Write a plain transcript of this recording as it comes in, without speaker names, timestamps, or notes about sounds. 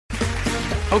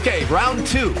Okay, round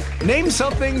 2. Name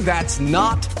something that's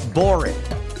not boring.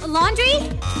 A laundry?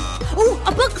 Ooh, a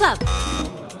book club.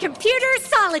 Computer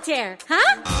solitaire,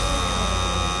 huh?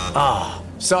 Ah,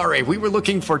 sorry, we were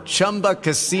looking for Chumba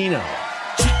Casino.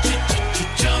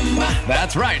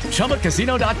 That's right,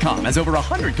 ChumbaCasino.com has over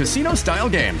 100 casino-style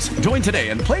games. Join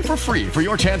today and play for free for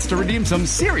your chance to redeem some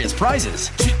serious prizes.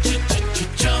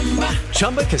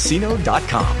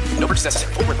 ChumbaCasino.com. No purchase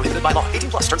necessary. Void where prohibited by law.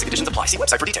 18 plus. Terms and conditions apply. See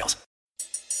website for details.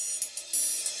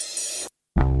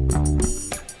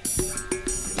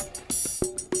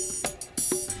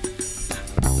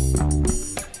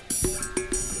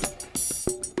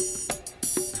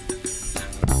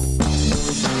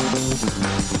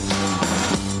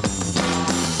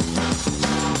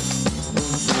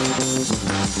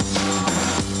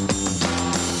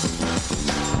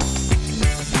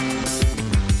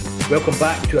 Welcome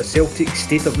back to A Celtic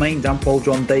State of Mind. I'm Paul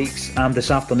John Dykes, and this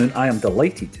afternoon I am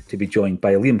delighted to be joined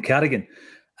by Liam Carrigan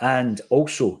and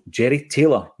also Jerry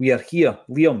Taylor. We are here.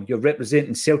 Liam, you're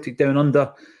representing Celtic Down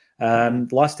Under.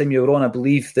 Last time you were on, I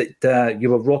believe that you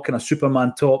were rocking a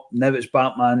Superman top. Now it's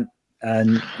Batman,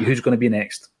 and who's going to be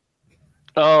next?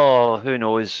 Oh, who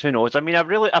knows? Who knows? I mean, I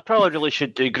probably really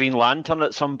should do Green Lantern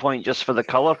at some point just for the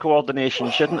colour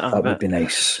coordination, shouldn't I? That would be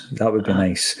nice. That would be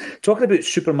nice. Talking about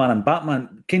Superman and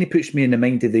Batman, kind of puts me in the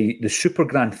mind of the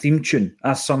Supergran theme tune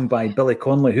as sung by Billy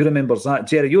Connolly. Who remembers that?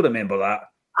 Jerry, you remember that?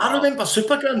 I remember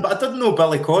Supergran, but I didn't know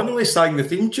Billy Connolly sang the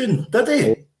theme tune. Did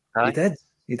he? Oh, he did.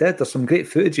 He did. There's some great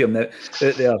footage of him out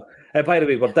there. By the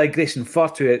way, we're digressing far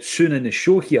too soon in the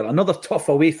show here. Another tough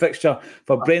away fixture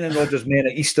for Brendan Rodgers' men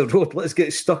at Easter Road. Let's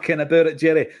get stuck in about it,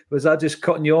 Jerry. Was I just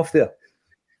cutting you off there?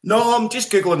 No, I'm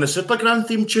just Googling the Supergran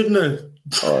theme tune now.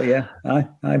 Oh, yeah.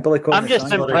 Aye, Billy Connolly. I'm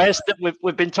just impressed that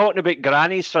we've been talking about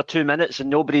grannies for 2 minutes and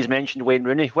nobody's mentioned Wayne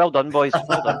Rooney. Well done, boys.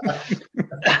 Well done.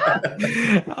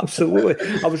 Absolutely.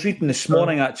 I was reading this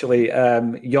morning, actually,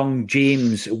 young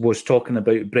James was talking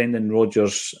about Brendan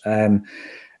Rodgers'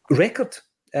 record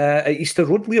at Easter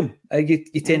Road, Liam.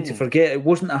 You tend to forget it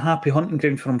wasn't a happy hunting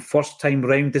ground for him first time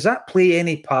round. Does that play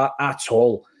any part at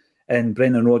all in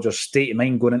Brendan Rodgers' state of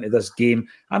mind going into this game?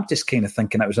 I'm just kind of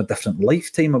thinking it was a different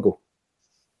lifetime ago.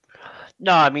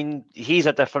 No, I mean, he's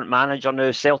a different manager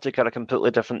now. Celtic are a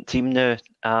completely different team now.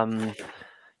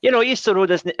 Easter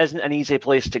Road isn't an easy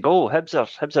place to go. Hibs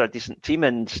are a decent team,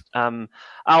 and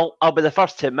I'll be the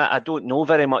first to admit I don't know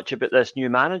very much about this new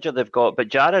manager they've got, but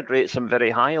Jared rates him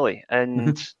very highly,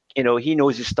 and he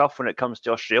knows his stuff when it comes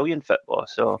to Australian football.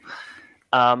 So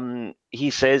he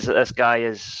says that this guy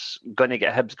is going to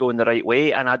get Hibs going the right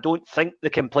way, and I don't think they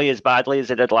can play as badly as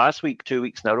they did last week, 2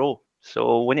 weeks in a row.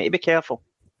 So we need to be careful.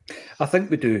 I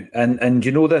think we do. And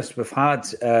you know this, we've had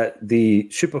the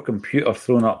supercomputer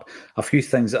thrown up a few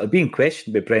things that are being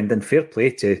questioned by Brendan. Fair play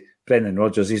to Brendan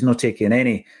Rodgers. He's not taking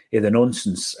any of the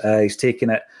nonsense. He's taking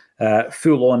it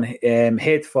full on,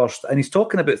 head first. And he's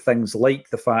talking about things like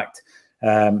the fact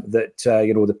that,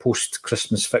 the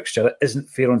post-Christmas fixture isn't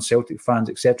fair on Celtic fans,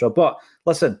 etc. But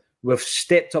listen, we've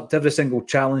stepped up to every single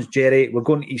challenge, Jerry. We're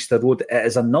going to Easter Road. It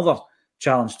is another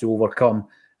challenge to overcome.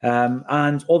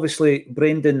 And obviously,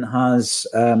 Brendan has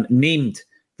named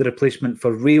the replacement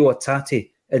for Rio Atati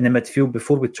in the midfield.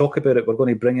 Before we talk about it, we're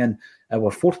going to bring in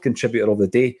our fourth contributor of the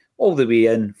day, all the way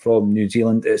in from New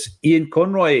Zealand. It's Ian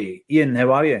Conroy. Ian,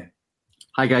 how are you?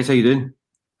 Hi, guys. How you doing?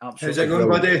 Absolutely. How's it going,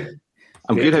 buddy?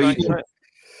 I'm good. How are you doing?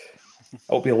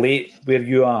 It'll be late where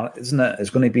you are, isn't it? It's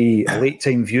going to be a late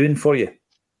time viewing for you.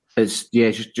 It's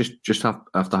just after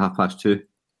 2:30.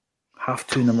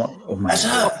 2:30 in the morning. Oh my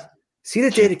God. See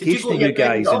the dedication of you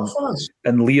guys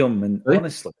and Liam, and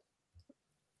honestly.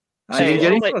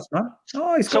 It's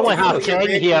only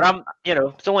 10:30 here.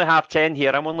 It's only 10:30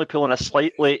 here. I'm only pulling a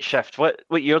slight late shift.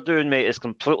 What you're doing, mate, is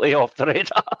completely off the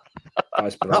radar.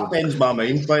 That bends my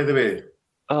mind, by the way.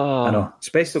 I know,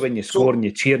 especially when you score and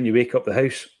you cheer and you wake up the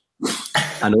house.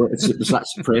 I know, it's that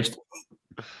suppressed.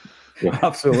 Yeah.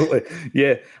 Absolutely,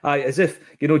 yeah. As if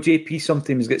JP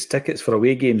sometimes gets tickets for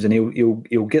away games, and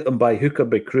he'll get them by hook or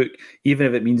by crook, even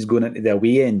if it means going into the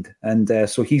away end. And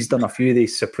so he's done a few of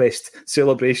these suppressed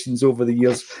celebrations over the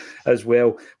years as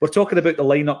well. We're talking about the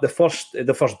lineup.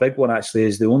 The first big one actually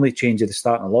is the only change of the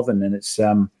starting 11, and it's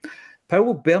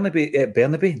Paolo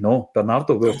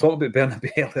Bernardo. We were talking about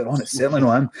Bernabe earlier on. It's certainly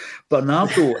not him.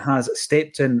 Bernardo has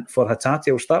stepped in for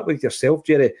Hatate. I'll start with yourself,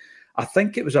 Jerry. I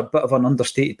think it was a bit of an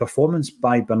understated performance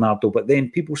by Bernardo, but then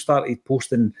people started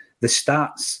posting the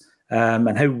stats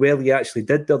and how well he actually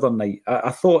did the other night.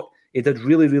 I thought he did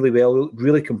really, really well,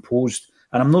 really composed,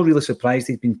 and I'm not really surprised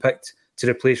he's been picked to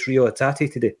replace Rio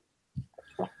Hatate today.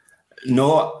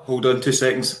 No, hold on 2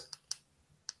 seconds.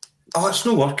 Oh, it's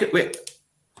not working. Wait.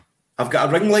 I've got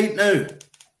a ring light now.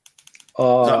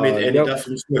 Oh, Does that make any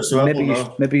difference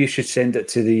whatsoever? Maybe you should send it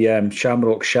to the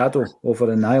Shamrock Shadow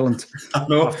over in Ireland. I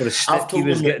know. After the stick he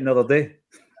was getting the other day.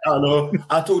 I know.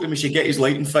 I told him he should get his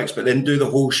lighting fixed, but then do the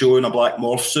whole show in a black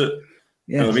morph suit.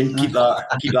 Yeah, you know what I mean?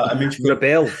 Keep that image.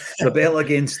 Rebel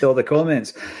against all the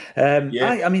comments.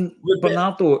 I mean,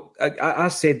 Bernardo. I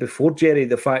said before, Jerry,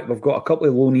 the fact we've got a couple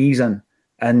of loanees in,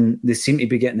 and they seem to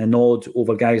be getting a nod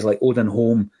over guys like Odin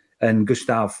Holm and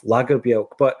Gustav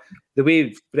Lagerbielke. But the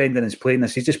way Brendan is playing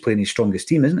this, he's just playing his strongest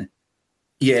team, isn't he?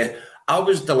 Yeah, I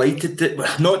was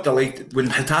not delighted when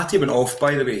Hatate went off,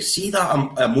 by the way. See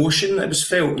that emotion that was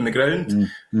felt on the ground?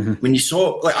 Mm-hmm. When you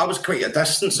saw, like, I was quite a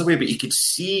distance away, but you could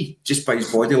see just by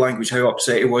his body language how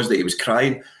upset he was that he was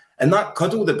crying. And that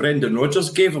cuddle that Brendan Rodgers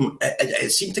gave him,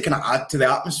 it seemed to kind of add to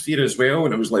the atmosphere as well.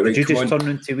 And it was like, Did you just turn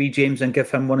into wee James and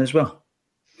give him one as well?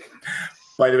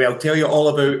 By the way, I'll tell you all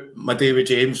about my day with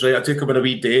James, right? I took him on a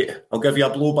wee date. I'll give you a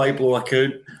blow-by-blow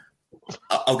account.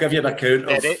 I'll give you an account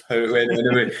of how it went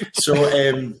anyway. So,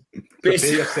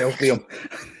 basically, yourself, Liam.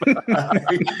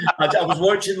 I was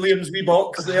watching Liam's wee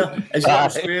box there. Is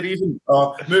that square even?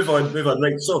 Move on.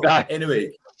 Right. So,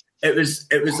 anyway, it was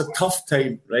a tough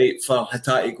time, right, for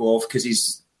Hatate to go off because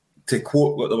he's, to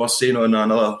quote what they were saying on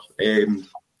another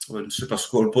on Super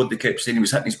Scoreboard, they kept saying he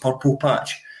was hitting his purple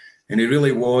patch. And he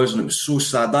really was, and it was so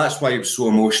sad. That's why he was so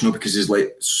emotional, because he's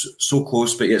like so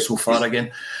close, but yet so far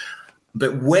again.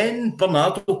 But when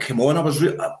Bernardo came on, I was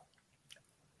you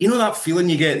know that feeling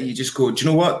you get that you just go, do you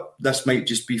know what? This might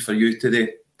just be for you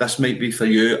today. This might be for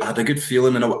you. I had a good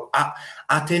feeling, and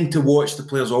I tend to watch the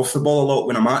players off the ball a lot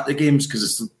when I'm at the games,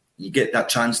 because you get that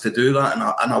chance to do that,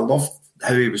 and I love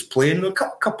how he was playing. A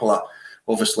couple of,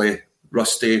 obviously,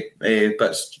 rusty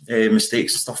bits,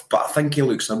 mistakes and stuff, but I think he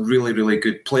looks a really, really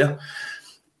good player.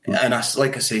 And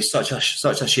like I say, such a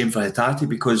shame for Hatate,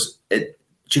 because do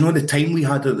you know the time we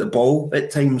had at the ball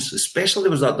at times, especially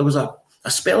there was a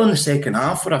spell in the second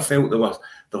half where I felt they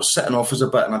were sitting off us a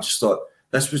bit, and I just thought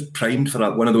this was primed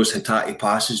for one of those Hatate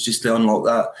passes just to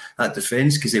unlock that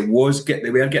defence, because they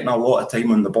were getting a lot of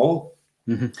time on the ball.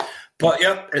 Mm-hmm. But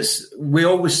yeah, we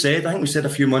always said, I think we said a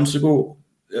few months ago,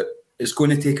 it's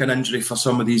going to take an injury for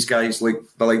some of these guys, like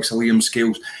the likes of Liam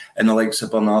Scales and the likes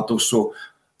of Bernardo. So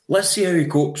let's see how he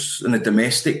copes in the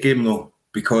domestic game, though,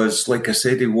 because, like I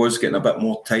said, he was getting a bit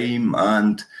more time,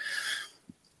 and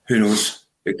who knows?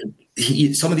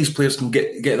 Some of these players can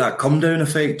get that come down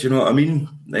effect. You know what I mean?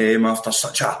 After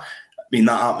that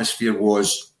atmosphere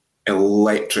was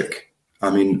electric.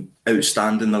 I mean,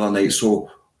 outstanding the other night.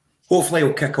 So hopefully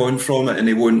he'll kick on from it, and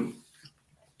he won't,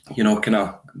 kind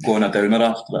of go on a downer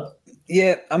after it.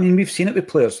 Yeah, I mean, we've seen it with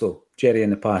players, though, Jerry,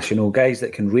 in the past, guys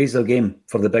that can raise their game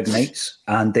for the big nights.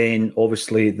 And then,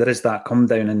 obviously, there is that come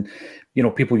down. And,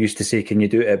 people used to say, can you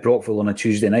do it at Brockville on a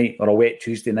Tuesday night or a wet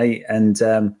Tuesday night? And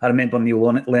I remember Neil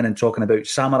Lennon talking about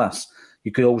Samaras.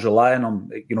 You could always rely on him,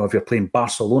 if you're playing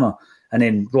Barcelona. And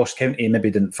then Ross County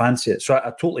maybe didn't fancy it. So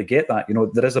I totally get that.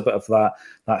 There is a bit of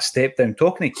that step down.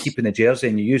 Talking of keeping the jersey,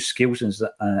 and you use Scales as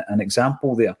an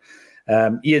example there.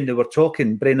 Ian, they were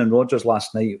talking, Brendan Rodgers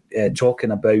last night,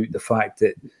 talking about the fact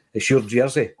that it's your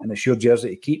jersey and it's your jersey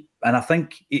to keep. And I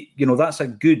think, that's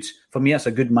for me, that's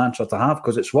a good mantra to have,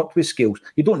 because it's worked with Scales.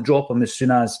 You don't drop him as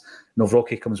soon as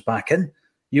Novrocky comes back in.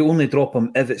 You only drop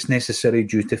him if it's necessary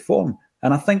due to form.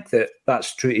 And I think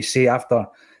that's true to say after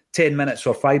 10 minutes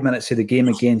or 5 minutes of the game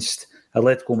against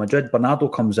Atletico Madrid, Bernardo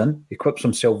comes in, equips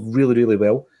himself really, really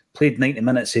well, played 90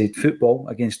 minutes of football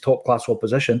against top-class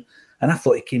opposition, and I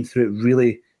thought he came through it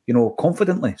really,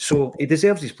 confidently. So he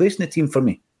deserves his place in the team for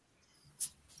me.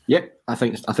 Yeah, I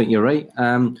think you're right.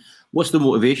 What's the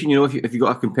motivation? If you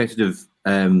got a competitive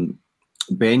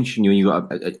bench, and you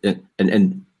got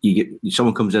and you get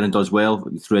someone comes in and does well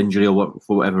through injury or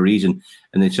for whatever reason,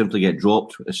 and they simply get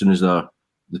dropped as soon as the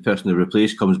person they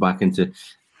replace comes back into,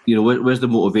 where's the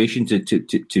motivation to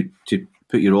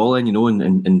put your all in,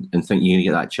 and think you're going to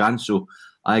get that chance? So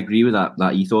I agree with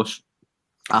that ethos.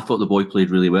 I thought the boy played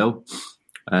really well.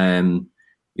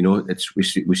 We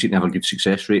seem to have a good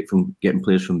success rate from getting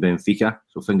players from Benfica.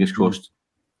 So fingers crossed,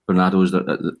 Bernardo is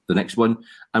the next one.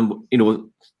 And the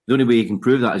only way you can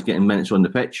prove that is getting minutes on the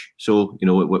pitch. So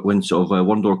when sort of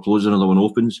one door closes, another one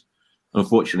opens.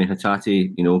 Unfortunately,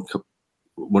 Hatate,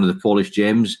 one of the polished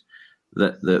gems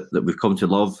that we've come to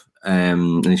love,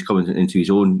 and he's coming into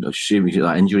his own. It's a shame he's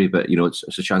got that injury, but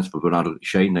it's a chance for Bernardo to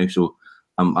shine now. So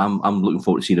I'm looking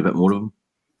forward to seeing a bit more of him.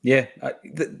 Yeah,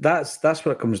 that's what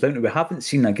it comes down to. We haven't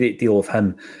seen a great deal of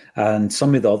him and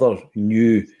some of the other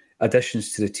new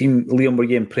additions to the team. Liam, were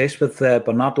you impressed with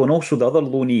Bernardo and also the other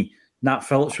loanee, Nat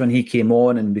Phillips when he came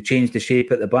on, and we changed the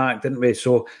shape at the back, didn't we?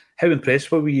 So how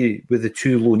impressed were you with the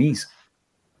two loanees?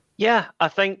 Yeah, I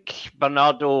think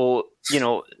Bernardo,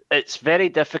 it's very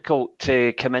difficult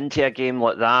to come into a game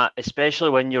like that, especially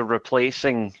when you're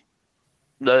replacing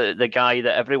the guy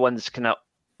that everyone's kind of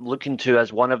looking to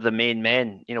as one of the main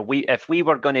men. If we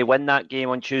were going to win that game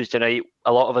on Tuesday night,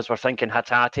 a lot of us were thinking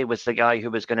Hatate was the guy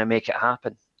who was going to make it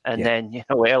happen. And then,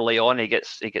 early on he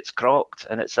gets crocked,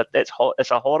 and it's a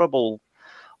horrible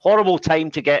time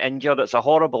to get injured. It's a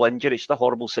horrible injury. It's a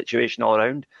horrible situation all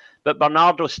around. But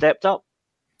Bernardo stepped up.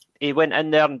 He went in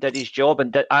there and did his job,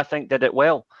 and I think did it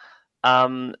well.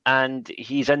 And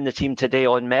he's in the team today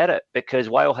on merit, because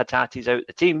while Hatate's out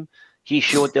the team, he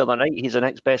showed the other night he's the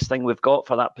next best thing we've got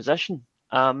for that position.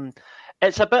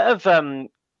 It's a bit of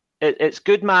it's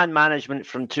good man management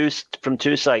from two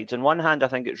sides. On one hand, I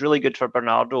think it's really good for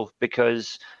Bernardo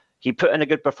because he put in a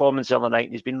good performance the other night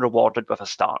and he's been rewarded with a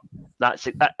start. That's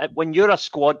it. When you're a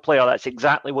squad player, that's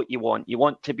exactly what you want. You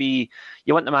want the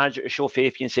manager to show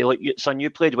faith in you and say, look, son,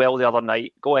 you played well the other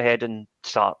night. Go ahead and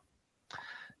start.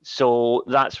 So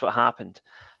that's what happened.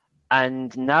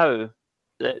 And now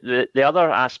the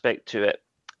other aspect to it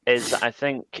is, I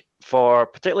think,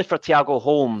 particularly for Thiago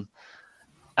Holm,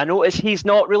 I notice he's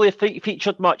not really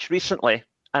featured much recently.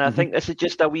 And I think this is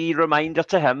just a wee reminder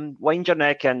to him: wind your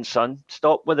neck in, son.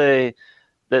 Stop with the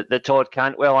Todd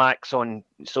Cantwell acts on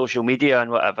social media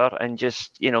and whatever, and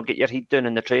just get your head down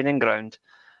in the training ground.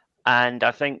 And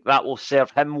I think that will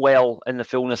serve him well in the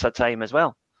fullness of time as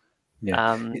well.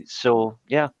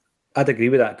 Yeah. I'd agree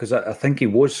with that, because I think he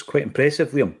was quite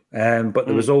impressive, Liam. But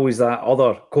there was always that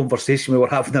other conversation we were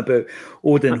having about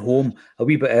Odin Holm, a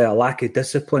wee bit of a lack of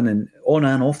discipline and on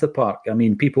and off the park. I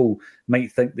mean, people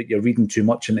might think that you're reading too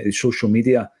much into the social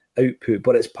media output,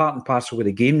 but it's part and parcel with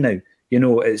the game now.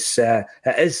 It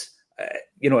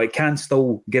can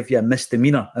still give you a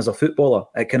misdemeanor as a footballer.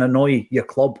 It can annoy your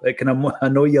club. It can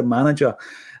annoy your manager.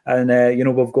 And,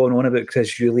 we've gone on about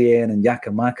Chris Jullien and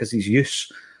Giakoumakis'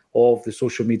 use of the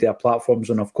social media platforms,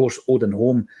 and of course Odin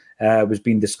Holm was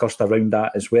being discussed around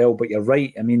that as well. But you're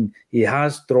right, I mean, he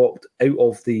has dropped out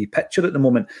of the picture at the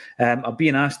moment. I'm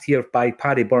being asked here by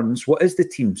Paddy Burns, what is the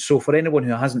team? So for anyone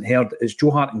who hasn't heard, it's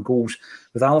Joe Hart in goals,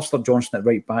 with Alistair Johnston at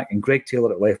right back and Greg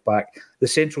Taylor at left back, the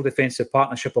central defensive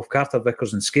partnership of Carter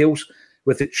Vickers and Scales,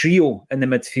 with the trio in the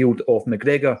midfield of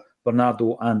McGregor,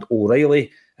 Bernardo and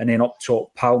O'Reilly, and then up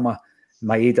top Palma,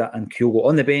 Maeda and Kyogo.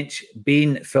 On the bench,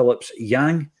 Bain, Phillips,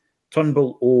 Yang,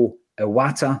 Turnbull,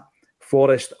 Iwata,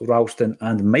 Forrest, Ralston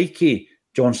and Mikey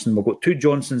Johnson. We've got two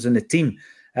Johnsons in the team.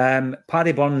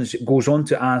 Paddy Burns goes on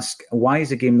to ask, why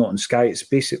is the game not on Sky? It's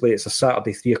a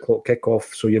Saturday 3 o'clock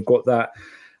kickoff, so you've got that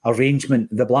arrangement,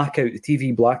 the blackout, the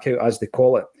TV blackout as they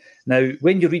call it. Now,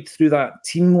 when you read through that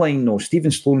team line, though, Stephen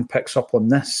Sloan picks up on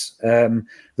this.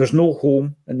 There's no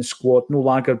Holm in the squad, no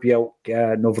Lagerbielk,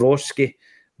 Novroski,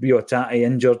 Rio Hatate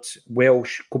injured,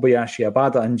 Welsh, Kobayashi,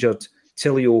 Abada injured,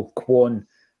 Tilio, Kwon,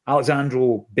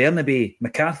 Alexandro, Bernabe,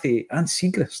 McCarthy and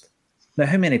Siegrist. Now,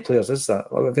 how many players is that?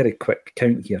 A very quick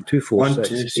count here. 2, 4, 1,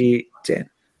 6, 2, 8, 10,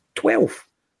 12.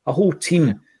 A whole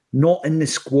team not in the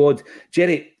squad.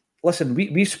 Jerry, listen,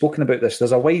 we've spoken about this.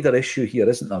 There's a wider issue here,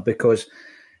 isn't there? Because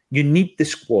you need the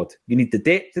squad. You need the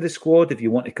depth of the squad if you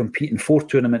want to compete in 4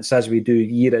 tournaments as we do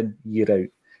year in, year out.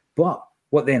 But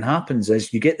what then happens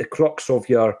is you get the crux of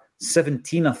your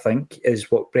 17, I think,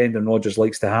 is what Brendan Rodgers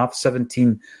likes to have,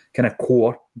 17 kind of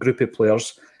core group of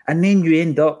players. And then you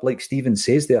end up, like Stephen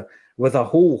says there, with a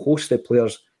whole host of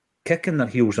players kicking their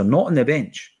heels and not on the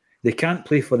bench. They can't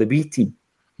play for the B team.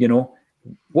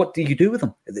 What do you do with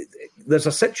them? There's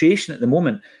a situation at the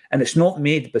moment, and it's not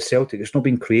made by Celtic. It's not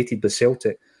been created by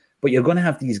Celtic. But you're going to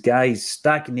have these guys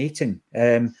stagnating.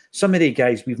 Some of the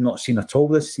guys we've not seen at all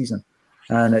this season.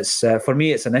 And it's for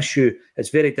me, it's an issue. It's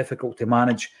very difficult to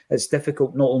manage. It's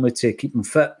difficult not only to keep them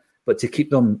fit, but to keep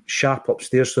them sharp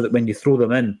upstairs so that when you throw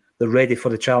them in, they're ready for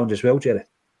the challenge as well, Jerry.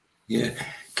 Yeah.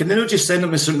 Can they not just send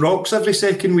them to St Roch's every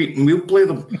second week and we'll play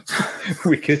them?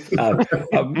 We could. I'm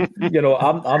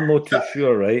not too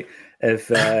sure, right, if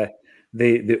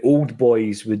the old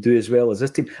boys would do as well as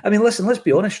this team. I mean, listen, let's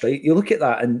be honest, right? You look at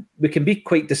that and we can be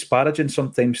quite disparaging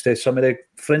sometimes to some of the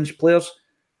fringe players.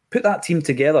 Put that team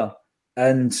together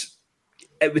and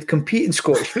it would compete in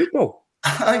Scottish football.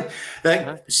 I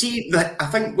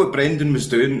think what Brendan was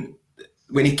doing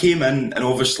when he came in, and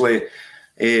obviously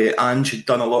Ange had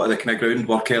done a lot of the kind of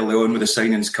groundwork early on with the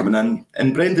signings coming in,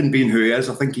 and Brendan being who he is,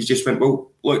 I think he's just went,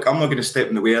 well, look, I'm not going to step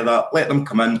in the way of that. Let them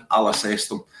come in, I'll assess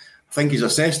them. I think he's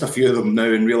assessed a few of them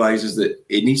now and realises that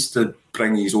he needs to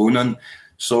bring his own in.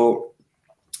 So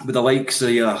with the likes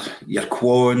of your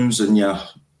Quons and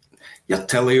your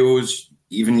Tilios,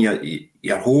 even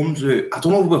your Holmes. I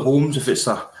don't know with Holmes if it's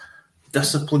a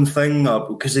discipline thing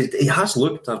because he has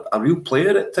looked a real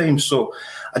player at times. So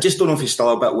I just don't know if he's still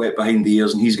a bit wet behind the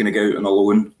ears and he's going to go out on a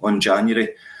loan on January.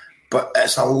 But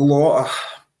it's a lot of...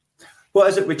 What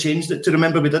is it we changed it to?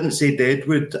 Remember, we didn't say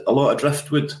deadwood, a lot of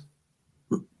driftwood.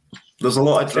 There's a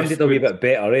lot of driftwood. Sounded a wee bit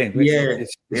better, eh?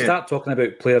 We start talking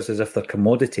about players as if they're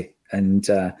commodity. And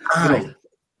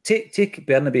take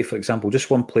Bernabe, for example, just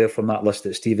one player from that list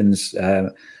that Stephen's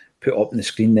put up on the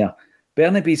screen there.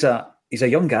 Bernabe's he's a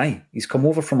young guy. He's come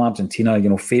over from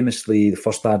Argentina, famously the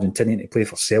first Argentinian to play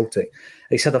for Celtic.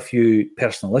 He's had a few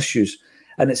personal issues.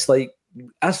 And it's like,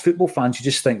 as football fans, you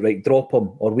just think, right, drop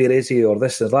him, or where is he, or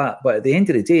this or that. But at the end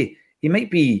of the day, he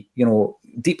might be,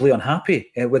 deeply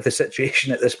unhappy with the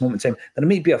situation at this moment in time. There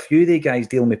might be a few of the guys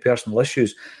dealing with personal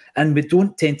issues. And we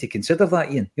don't tend to consider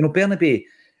that, Ian. Bernabe,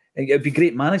 it'd be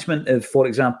great management if, for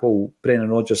example, Brendan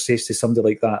Rodgers says to somebody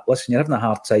like that, listen, you're having a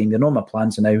hard time, you're not on my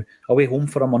plans now, away home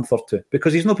for a month or two,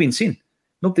 because he's not been seen.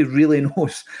 Nobody really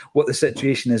knows what the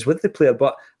situation is with the player.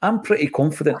 But I'm pretty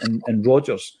confident in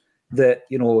Rodgers that,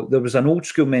 there was an old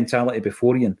school mentality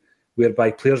before, Ian,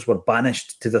 whereby players were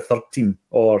banished to the third team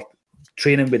or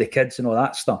training with the kids and all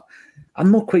that stuff.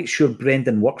 I'm not quite sure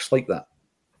Brendan works like that.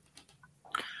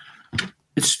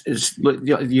 It's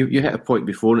you hit a point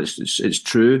before. It's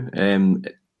true. They're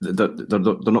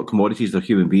not commodities. They're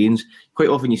human beings. Quite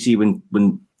often you see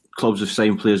when clubs have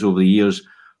signed players over the years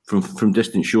from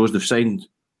distant shores, they've signed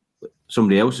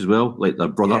somebody else as well, like their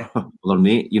brother or their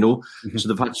mate. Mm-hmm. So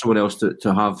they've had someone else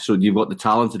to have. So you've got the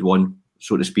talented one,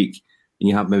 so to speak, and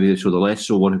you have maybe the less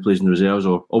so one who plays in the reserves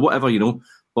or whatever.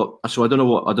 But so I don't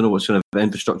know what sort of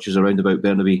infrastructure's around about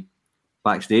Bernabe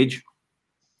backstage.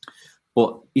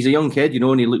 But he's a young kid,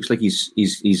 and he looks like he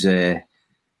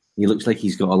looks like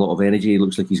he's got a lot of energy. He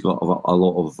looks like he's got a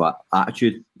lot of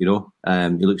attitude. He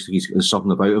looks like there's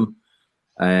something about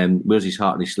him. Wears his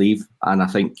heart on his sleeve, and I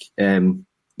think, who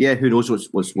knows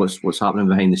what's happening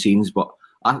behind the scenes. But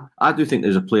I do think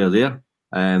there's a player there.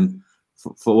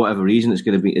 For whatever reason, it's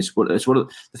going to be. It's one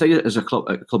of the thing as a club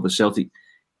of Celtic.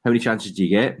 How many chances do you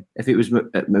get? If it was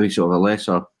maybe sort of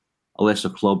a lesser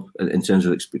club in terms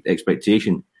of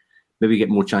expectation, maybe get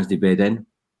more chance to bed in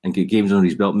and get games under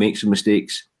his belt, make some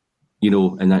mistakes,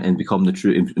 and become the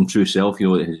true self.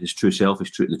 His true self,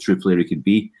 the true player he could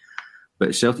be. But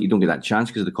at Celtic, you don't get that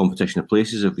chance because of the competition of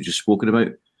places, as we've just spoken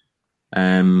about.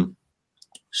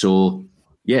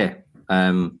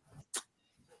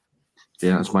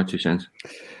 That's my 2 cents.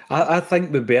 I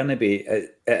think with Bernabe,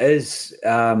 it is,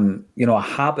 a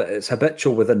habit. It's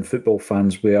habitual within football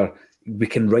fans where we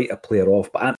can write a player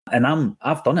off. But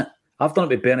I've done it. I've done it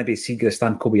with Bernabe, Siegrist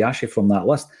and Kobayashi from that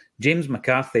list. James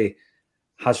McCarthy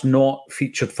has not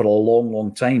featured for a long,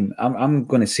 long time. I'm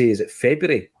going to say, is it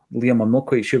February? Liam, I'm not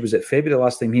quite sure. Was it February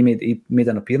last time he made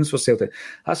an appearance for Celtic?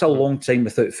 That's a long time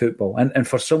without football. And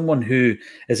for someone who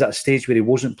is at a stage where he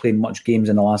wasn't playing much games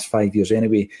in the last 5 years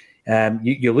anyway,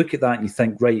 you look at that and you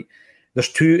think, right,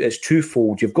 it's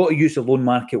twofold. You've got to use the loan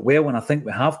market well, and I think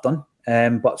we have done.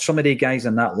 But some of the guys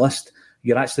in that list,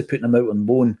 you're actually putting them out on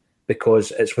loan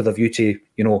because it's with a view to,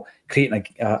 creating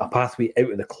a pathway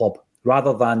out of the club,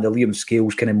 rather than the Liam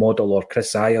Scales kind of model or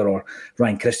Chris Ayer or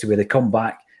Ryan Christie, where they come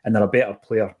back and they're a better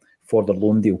player for their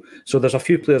loan deal. So there's a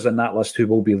few players in that list who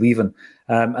will be leaving.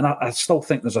 And I still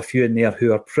think there's a few in there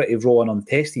who are pretty raw and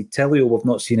untested. Tellio, we've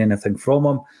not seen anything from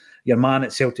him. Your man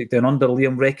at Celtic Down Under,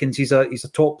 Liam, reckons he's a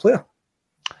top player.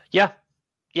 Yeah.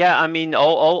 I mean,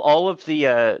 all of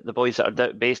the boys that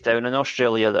are based down in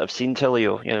Australia that have seen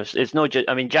Tillio, it's not just.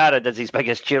 I mean, Jared is his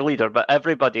biggest cheerleader, but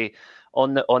everybody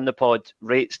on the pod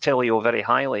rates Tillio very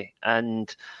highly.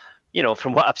 And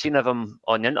from what I've seen of him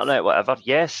on the internet, whatever,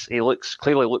 yes, he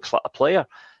clearly looks like a player.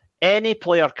 Any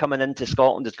player coming into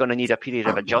Scotland is going to need a period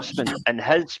of adjustment, and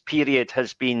his period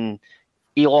has been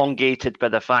elongated by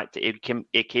the fact that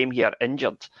he came here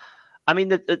injured. I mean,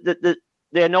 the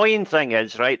annoying thing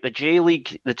is, right, the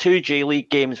two J League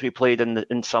games we played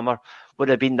in summer would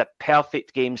have been the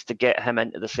perfect games to get him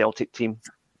into the Celtic team,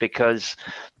 because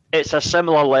it's a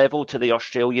similar level to the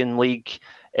Australian League.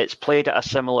 It's played at a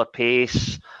similar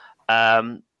pace.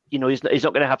 He's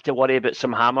not going to have to worry about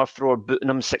some hammer thrower booting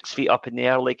him 6 feet up in the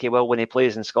air like he will when he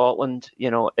plays in Scotland.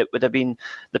 It would have been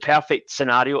the perfect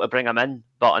scenario to bring him in,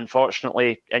 but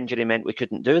unfortunately, injury meant we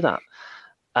couldn't do that.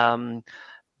 I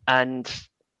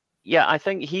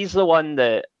think he's the one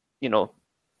that,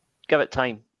 give it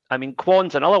time. I mean,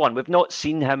 Kwon's another one. We've not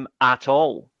seen him at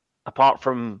all, apart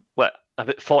from,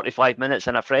 about 45 minutes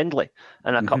in a friendly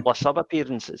and a couple of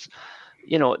sub-appearances.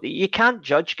 You can't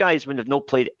judge guys when they've not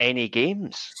played any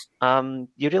games. You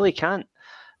really can't.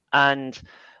 And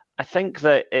I think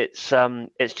that it's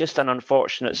just an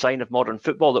unfortunate sign of modern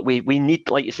football that we need,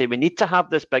 like you say, we need to have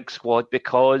this big squad,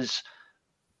 because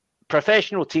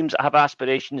professional teams that have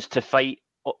aspirations to fight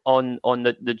on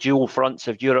the dual fronts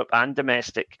of Europe and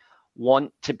domestic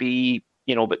want to be,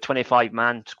 but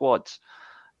 25-man squads.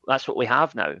 That's what we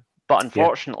have now. But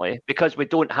unfortunately, because we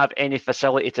don't have any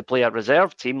facility to play a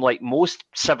reserve team like most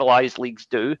civilized leagues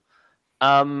do,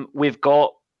 we've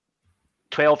got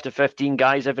 12 to 15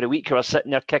 guys every week who are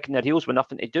sitting there kicking their heels with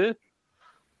nothing to do.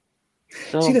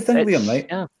 So see the thing, Liam, right?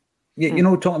 Yeah.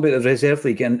 Talking about the reserve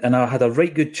league, and I had a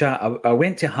right good chat. I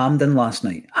went to Hampden last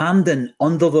night. Hampden,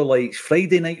 under the lights,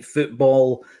 Friday night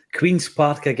football, Queen's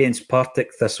Park against Partick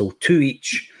Thistle, 2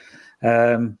 each.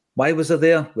 Why was I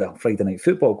there? Well, Friday night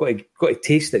football. Got to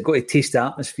taste it. Got to taste the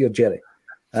atmosphere, Jerry.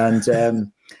 And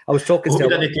I was talking to...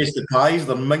 Did taste the pies?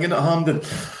 They're minging at Hampden.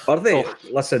 Are they? Oh.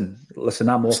 Listen,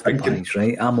 I'm off the pies,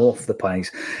 right? I'm off the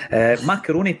pies.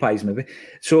 Macaroni pies, maybe.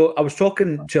 So I was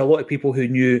talking to a lot of people who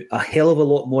knew a hell of a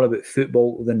lot more about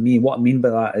football than me. What I mean by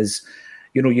that is,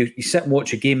 you sit and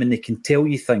watch a game and they can tell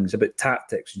you things about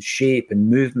tactics and shape and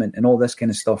movement and all this kind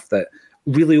of stuff that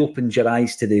really opens your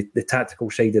eyes to the tactical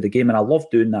side of the game. And I love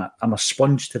doing that. I'm a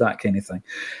sponge to that kind of thing.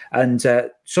 And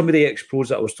some of the ex-pros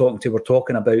that I was talking to were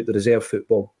talking about the reserve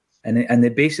football. And they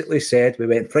basically said, we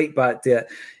went right back to it,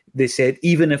 they said,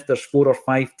 even if there's 4 or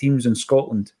 5 teams in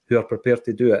Scotland who are prepared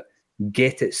to do it,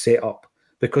 get it set up.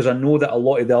 Because I know that a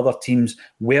lot of the other teams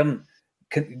weren't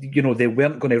going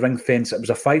to ring fence. It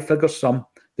was a 5-figure sum.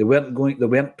 They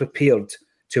weren't prepared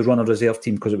to run a reserve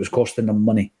team because it was costing them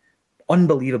money.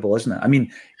 Unbelievable, isn't it? I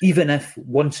mean, even if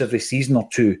once every season or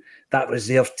two, that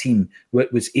reserve team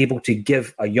was able to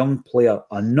give a young player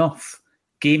enough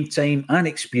game time and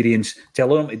experience to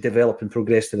allow him to develop and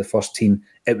progress to the first team,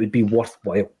 it would be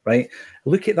worthwhile, right?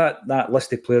 Look at that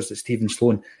list of players that Stephen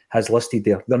Sloan has listed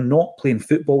there. They're not playing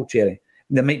football, Jerry.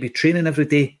 They might be training every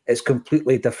day. It's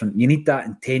completely different. You need that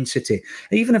intensity.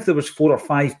 Even if there was 4 or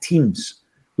 5 teams,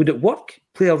 would it work?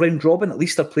 Play a round robin? At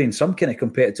least they're playing some kind of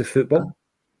competitive football.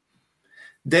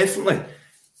 Definitely.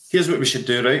 Here's what we should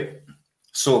do, right?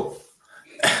 So,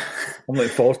 I'm looking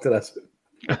forward to this.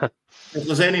 If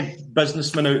there's any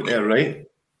businessmen out there, right,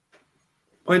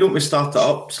 why don't we start it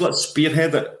up? So let's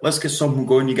spearhead it. Let's get something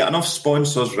going. You get enough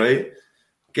sponsors, right?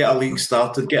 Get a league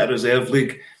started, get a reserve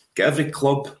league, get every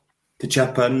club to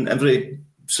chip in, every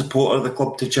supporter of the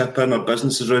club to chip in, or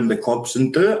businesses around the clubs,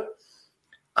 and do it.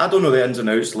 I don't know the ins and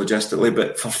outs logistically,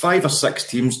 but for 5 or 6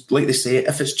 teams, like they say,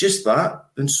 if it's just that,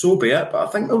 then so be it. But I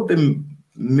think there'll be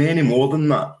many more than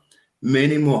that.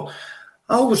 Many more.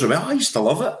 I always remember, I used to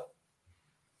love it.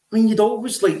 I mean, you'd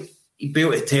be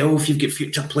able to tell if you've got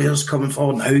future players coming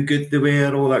forward and how good they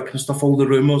were, all that kind of stuff, all the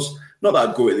rumours. Not that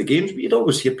I'd go to the games, but you'd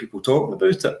always hear people talking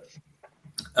about it.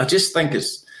 I just think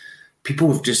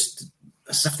people have just,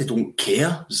 as if they don't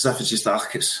care, as if it's just,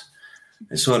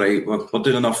 it's all right, we're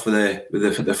doing enough with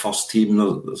the first team,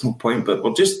 there's no point, but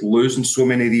we're just losing so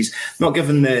many of these, not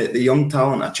giving the young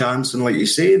talent a chance, and like you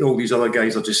say, all these other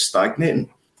guys are just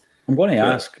stagnating. I'm going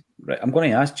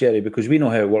to ask Jerry, because we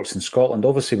know how it works in Scotland.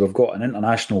 Obviously, we've got an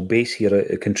international base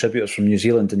here, contributors from New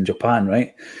Zealand and Japan,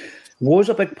 right? Was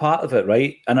a big part of it,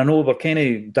 right? And I know we're kind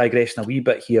of digressing a wee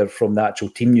bit here from the actual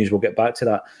team news. We'll get back to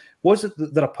that. Was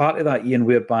there a part of that, Ian,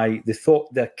 whereby they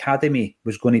thought the academy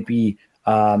was going to be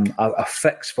a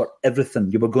fix for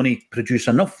everything? You were going to produce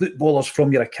enough footballers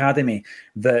from your academy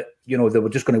that, they were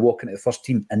just going to walk into the first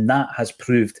team, and that has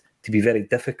proved to be very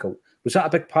difficult. Was that a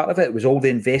big part of it? Was all the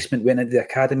investment went into the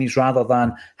academies rather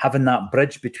than having that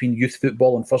bridge between youth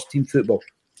football and first team football?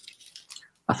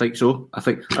 I think so. I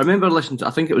remember listening to,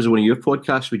 I think it was one of your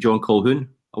podcasts with John Colquhoun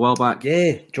a while back.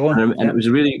 Yeah, John. And it was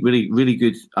a really, really, really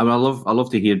good. I mean, I love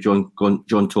to hear John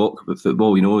talk about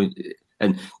football,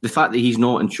 and the fact that he's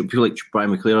not, and people like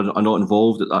Brian McClare are not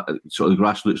involved at that sort of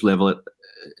grassroots level at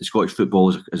Scottish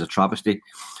football is a travesty,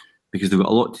 because they've got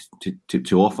a lot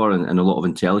to offer and a lot of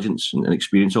intelligence and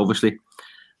experience, obviously.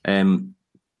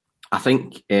 I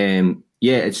think,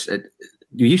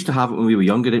 you used to have it when we were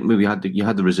younger, didn't we? You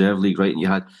had the reserve league, right?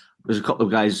 And there's a couple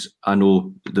of guys I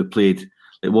know that played.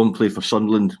 Like one played for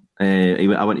Sunderland.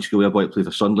 I went to school with a boy that played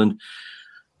for Sunderland.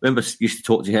 I remember used to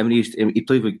talk to him, and he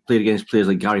played against players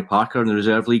like Gary Parker in the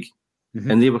reserve league,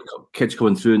 and they were kids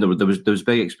coming through, and there was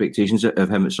big expectations of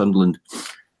him at Sunderland.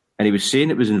 And he was saying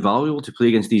it was invaluable to play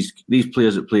against these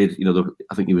players that played.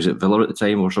 I think he was at Villa at the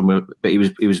time or somewhere, but he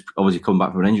was obviously coming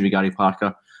back from an injury. Gary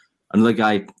Parker, another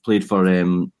guy played for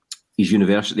his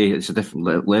university. It's a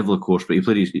different level, of course, but he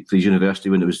played his university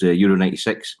when it was the Euro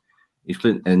 '96. He's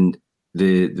playing, and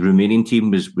the Romanian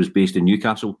team was based in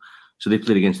Newcastle, so they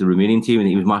played against the Romanian team, and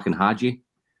he was marking Hadji.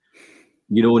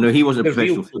 No, he wasn't a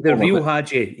professional footballer. The real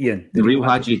Hadji, Ian. The real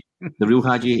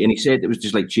Hadji, and he said it was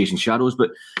just like chasing shadows.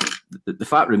 But the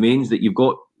fact remains that you've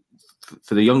got,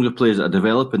 for the younger players that are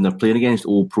developing, they're playing against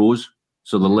old pros,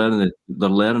 so they're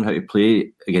learning how to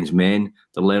play against men.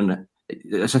 They're learning.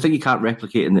 It's a thing you can't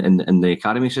replicate in the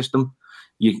academy system.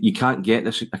 You can't get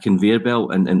this a conveyor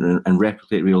belt and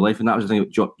replicate real life. And that was the thing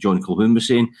that John Colquhoun was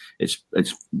saying. It's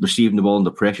receiving the ball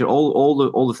under pressure.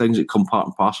 All the things that come part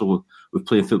and parcel with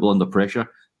playing football under pressure.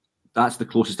 That's the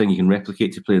closest thing you can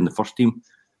replicate to playing the first team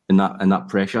in that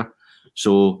pressure.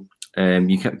 So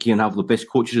you can have the best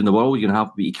coaches in the world.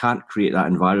 But you can't create that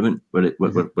environment where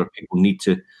people need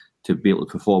to be able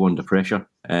to perform under pressure.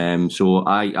 So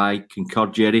I concur,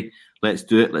 Jerry. Let's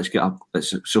do it. Let's get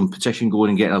some petition going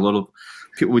and get a lot of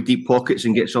people with deep pockets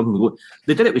and get something going.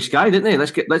 They did it with Sky, didn't they?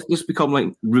 Let's become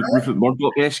like Rupert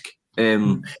Murdoch-esque.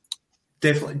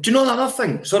 Definitely. Do you know another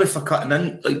thing? Sorry for cutting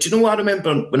in. Do you know what I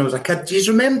remember when I was a kid? Do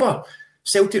you remember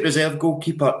Celtic reserve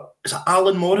goalkeeper? Is it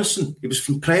Alan Morrison? He was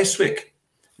from Prestwick.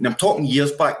 And I'm talking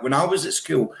years back when I was at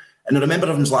school. And I remember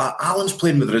everyone's like, Alan's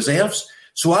playing with the reserves.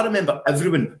 So I remember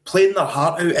everyone playing their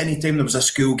heart out anytime there was a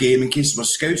school game in case there were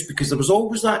scouts, because there was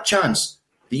always that chance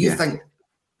that you think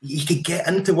you could get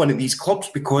into one of these clubs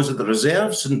because of the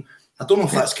reserves. And I don't know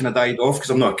if that's kind of died off because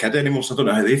I'm not a kid anymore, so I don't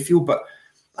know how they feel. But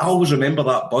I always remember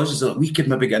that buzz, is that we could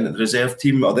maybe get into the reserve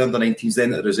team or the under-19s, then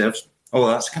into the reserves, all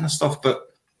that kind of stuff.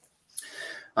 But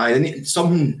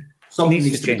something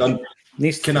needs to be done.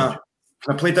 Can I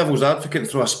play devil's advocate and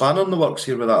throw a spanner in the works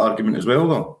here with that argument as well,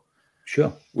 though?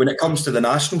 Sure. When it comes to the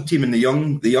national team and the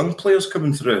young players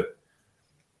coming through,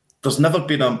 there's never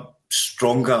been a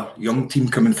stronger young team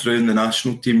coming through in the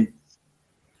national team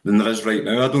than there is right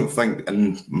now, I don't think,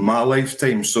 in my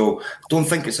lifetime. So I don't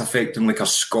think it's affecting like our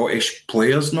Scottish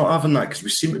players not having that, because we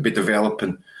seem to be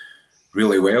developing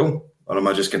really well. Or am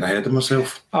I just getting ahead of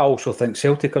myself? I also think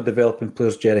Celtic are developing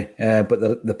players, Jerry, but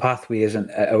the pathway isn't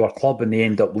at our club, and they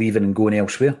end up leaving and going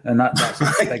elsewhere, and that's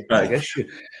a big issue.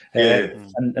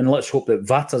 And let's hope that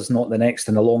Vata's not the next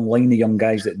in a long line of young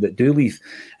guys that do leave.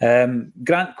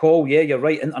 Grant Call, you're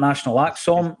right. International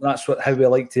Acsom. That's how we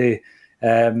like to.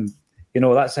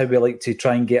 That's how we like to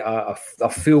try and get a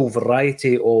full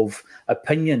variety of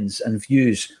opinions and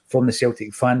views from the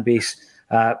Celtic fan base.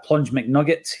 Plunge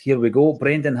McNugget, here we go.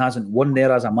 Brendan hasn't won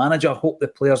there as a manager. Hope the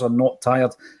players are not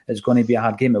tired. It's going to be a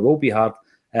hard game. It will be hard.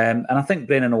 And I think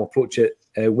Brendan will approach it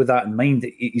with that in mind.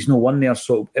 He's no one there,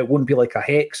 so it won't be like a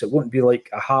hex. It won't be like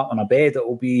a hat on a bed. It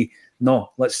will be,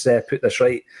 no, let's put this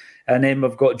right. And then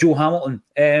we've got Joe Hamilton.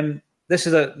 This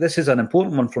is an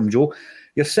important one from Joe.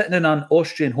 You're sitting in an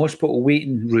Austrian hospital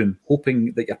waiting room,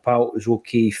 hoping that your pal is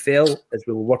okay. He fell as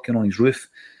we were working on his roof.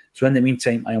 So in the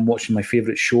meantime, I am watching my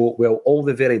favourite show. Well, all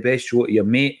the very best, Joe, to your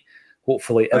mate.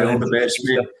 Hopefully, all the best,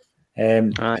 mate.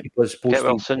 He was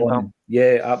supposed to be on.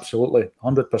 Yeah, absolutely,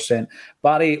 100%.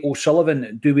 Barry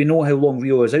O'Sullivan, do we know how long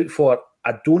Rio is out for?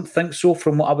 I don't think so.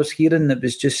 From what I was hearing, it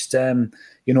was just, at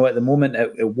the moment,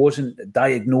 it wasn't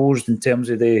diagnosed in terms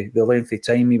of the length of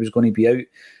time he was going to be out.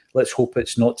 Let's hope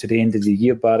it's not to the end of the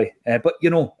year, Barry. But,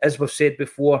 as we've said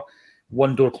before,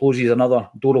 one door closes, another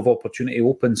door of opportunity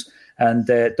opens. And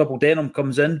Double Denim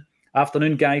comes in.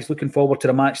 Afternoon, guys. Looking forward to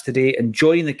the match today.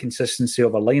 Enjoying the consistency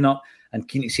of our lineup and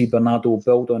keen to see Bernardo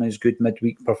build on his good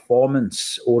midweek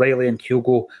performance. O'Reilly and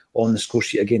Kyogo on the score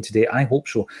sheet again today. I hope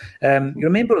so. You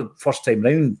remember the first time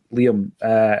round, Liam,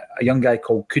 a young guy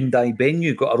called Kundai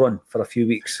Benyu got a run for a few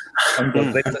weeks. You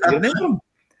remember him?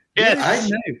 Yes.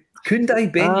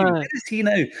 Kundai Benyu. Where is he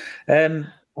now?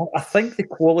 I think the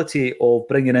quality of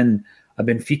bringing in a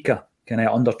Benfica kind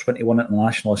of under 21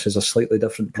 internationalist is a slightly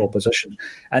different proposition,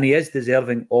 and he is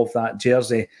deserving of that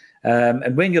jersey.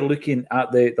 And when you're looking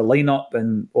at the lineup,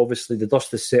 and obviously the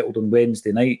dust is settled on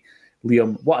Wednesday night,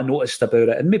 Liam, what I noticed about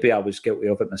it, and maybe I was guilty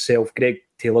of it myself, Greg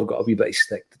Taylor got a wee bit of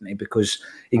stick, didn't he? Because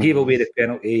he gave away the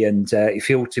penalty and he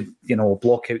failed to,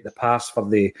 block out the pass for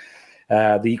the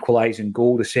equalising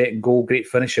goal, the second goal. Great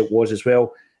finish it was as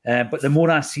well. But the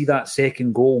more I see that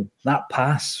second goal, that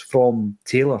pass from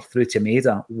Taylor through to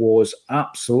Maeda was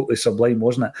absolutely sublime,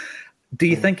 wasn't it? Do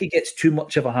you think he gets too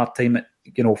much of a hard time,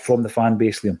 from the fan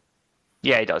base, Liam?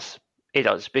 Yeah, he does. He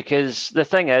does, because the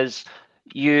thing is,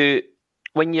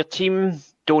 when your team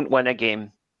don't win a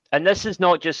game, and this is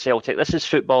not just Celtic, this is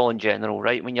football in general,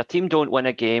 right? When your team don't win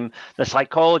a game, the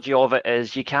psychology of it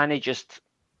is you can't just.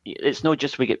 It's not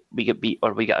just we get beat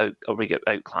or we get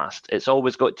outclassed. It's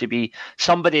always got to be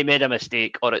somebody made a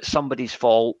mistake or it's somebody's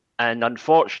fault. And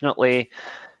unfortunately,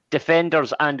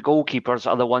 defenders and goalkeepers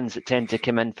are the ones that tend to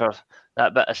come in for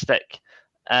that bit of stick.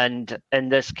 And in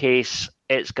this case,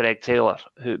 it's Greg Taylor,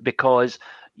 because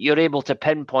you're able to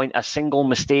pinpoint a single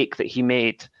mistake that he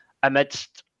made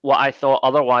amidst what I thought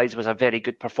otherwise was a very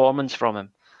good performance from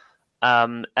him.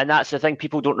 And that's the thing.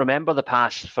 People don't remember the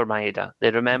pass for Maeda.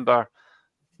 They remember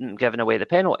giving away the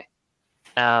penalty.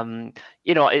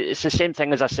 It's the same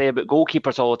thing as I say about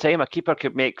goalkeepers all the time. A keeper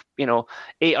could make,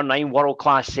 8 or 9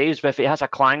 world-class saves, but if he has a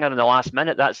clanger in the last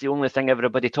minute, that's the only thing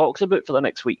everybody talks about for the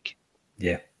next week.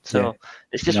 Yeah. So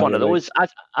it's just one of those. Right.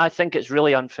 I think it's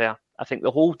really unfair. I think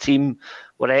the whole team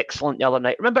were excellent the other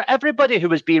night. Remember, everybody who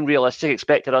was being realistic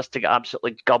expected us to get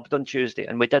absolutely gubbed on Tuesday,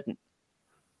 and we didn't.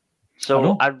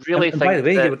 So I really think... by the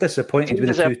way, you were disappointed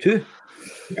with the 2-2.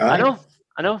 I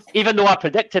know. Even though I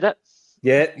predicted it.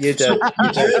 Yeah, you did.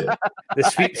 The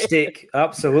sweepstake,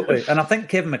 absolutely. And I think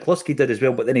Kevin McCluskey did as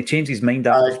well, but then he changed his mind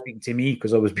after speaking to me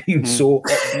because I was being so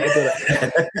upbeat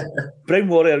about it. Brown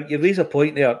Warrior, you raise a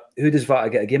point there. Who does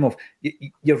Vata get a game of?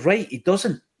 You're right. He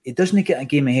doesn't get a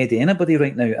game ahead of anybody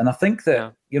right now. And I think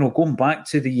that going back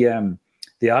to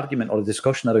the argument or the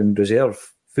discussion around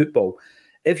reserve football,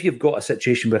 if you've got a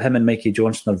situation where him and Mikey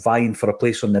Johnston are vying for a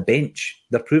place on the bench,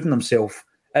 they're proving themselves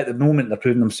at the moment. They're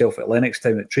proving themselves at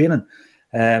Lennoxtown at training.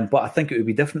 But I think it would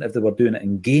be different if they were doing it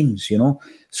in games,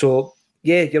 So,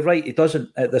 yeah, you're right. It doesn't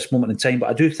at this moment in time. But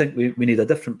I do think we need a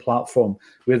different platform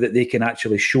where that they can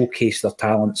actually showcase their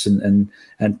talents and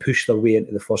push their way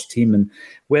into the first team. And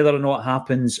whether or not it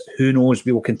happens, who knows?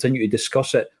 We will continue to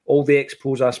discuss it. All the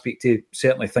ex-pros I speak to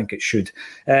certainly think it should.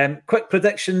 Quick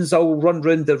predictions. I'll run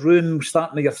round the room,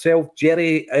 starting with yourself.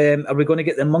 Jerry, are we going to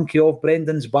get the monkey off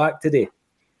Brendan's back today?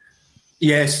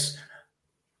 Yes.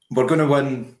 We're going to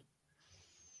win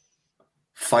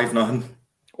 5-0.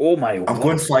 Oh my! I'm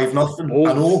going 5-0. Oh.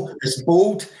 I know it's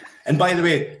bold. And by the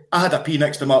way, I had a pee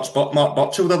next to Mark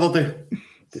Burchill the other day.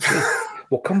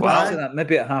 We'll come back to that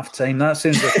maybe at half time. That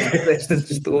sounds like an interesting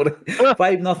story.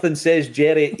 5-0 says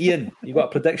Jerry. Ian, you got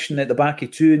a prediction at the back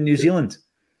of 2 in New Zealand?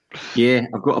 Yeah,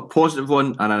 I've got a positive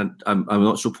one and I'm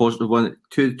not so positive one.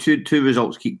 Two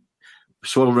results keep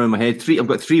swirling around my head. I've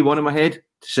got 3-1 in my head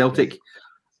to Celtic,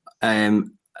 and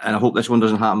I hope this one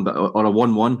doesn't happen. Or a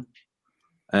 1-1.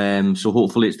 So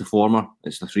hopefully it's the former.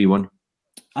 It's the 3-1.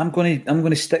 I'm going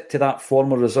to stick to that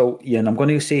former result, Ian. I'm going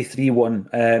to say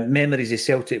 3-1. Memories of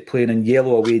Celtic playing in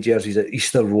yellow away jerseys at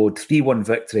Easter Road. 3-1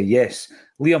 victory, yes.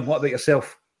 Liam, what about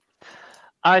yourself?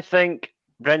 I think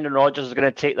Brendan Rodgers is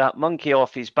going to take that monkey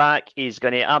off his back. He's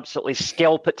going to absolutely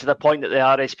scalp it to the point that the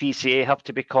RSPCA have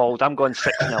to be called. I'm going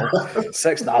 6-0.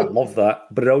 6-0. I love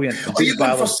that. Brilliant. Are you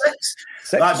going for 6?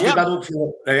 That's good.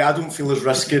 I don't feel as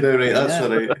risky now, right? That's all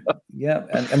right. Yeah,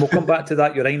 and we'll come back to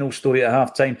that urinal story at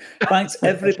half time. Thanks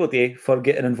everybody for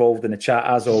getting involved in the chat.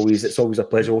 As always, it's always a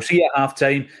pleasure. We'll see you at half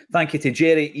time. Thank you to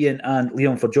Jerry, Ian and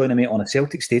Liam for joining me on A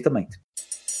Celtic State of Mind.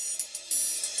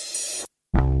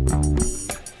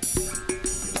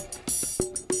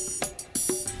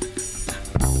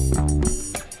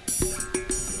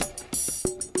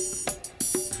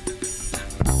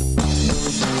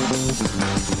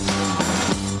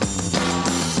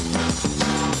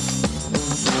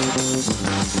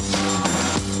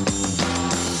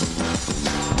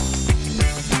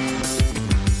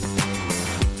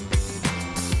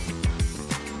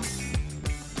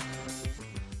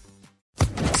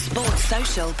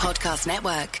 Podcast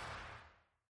Network.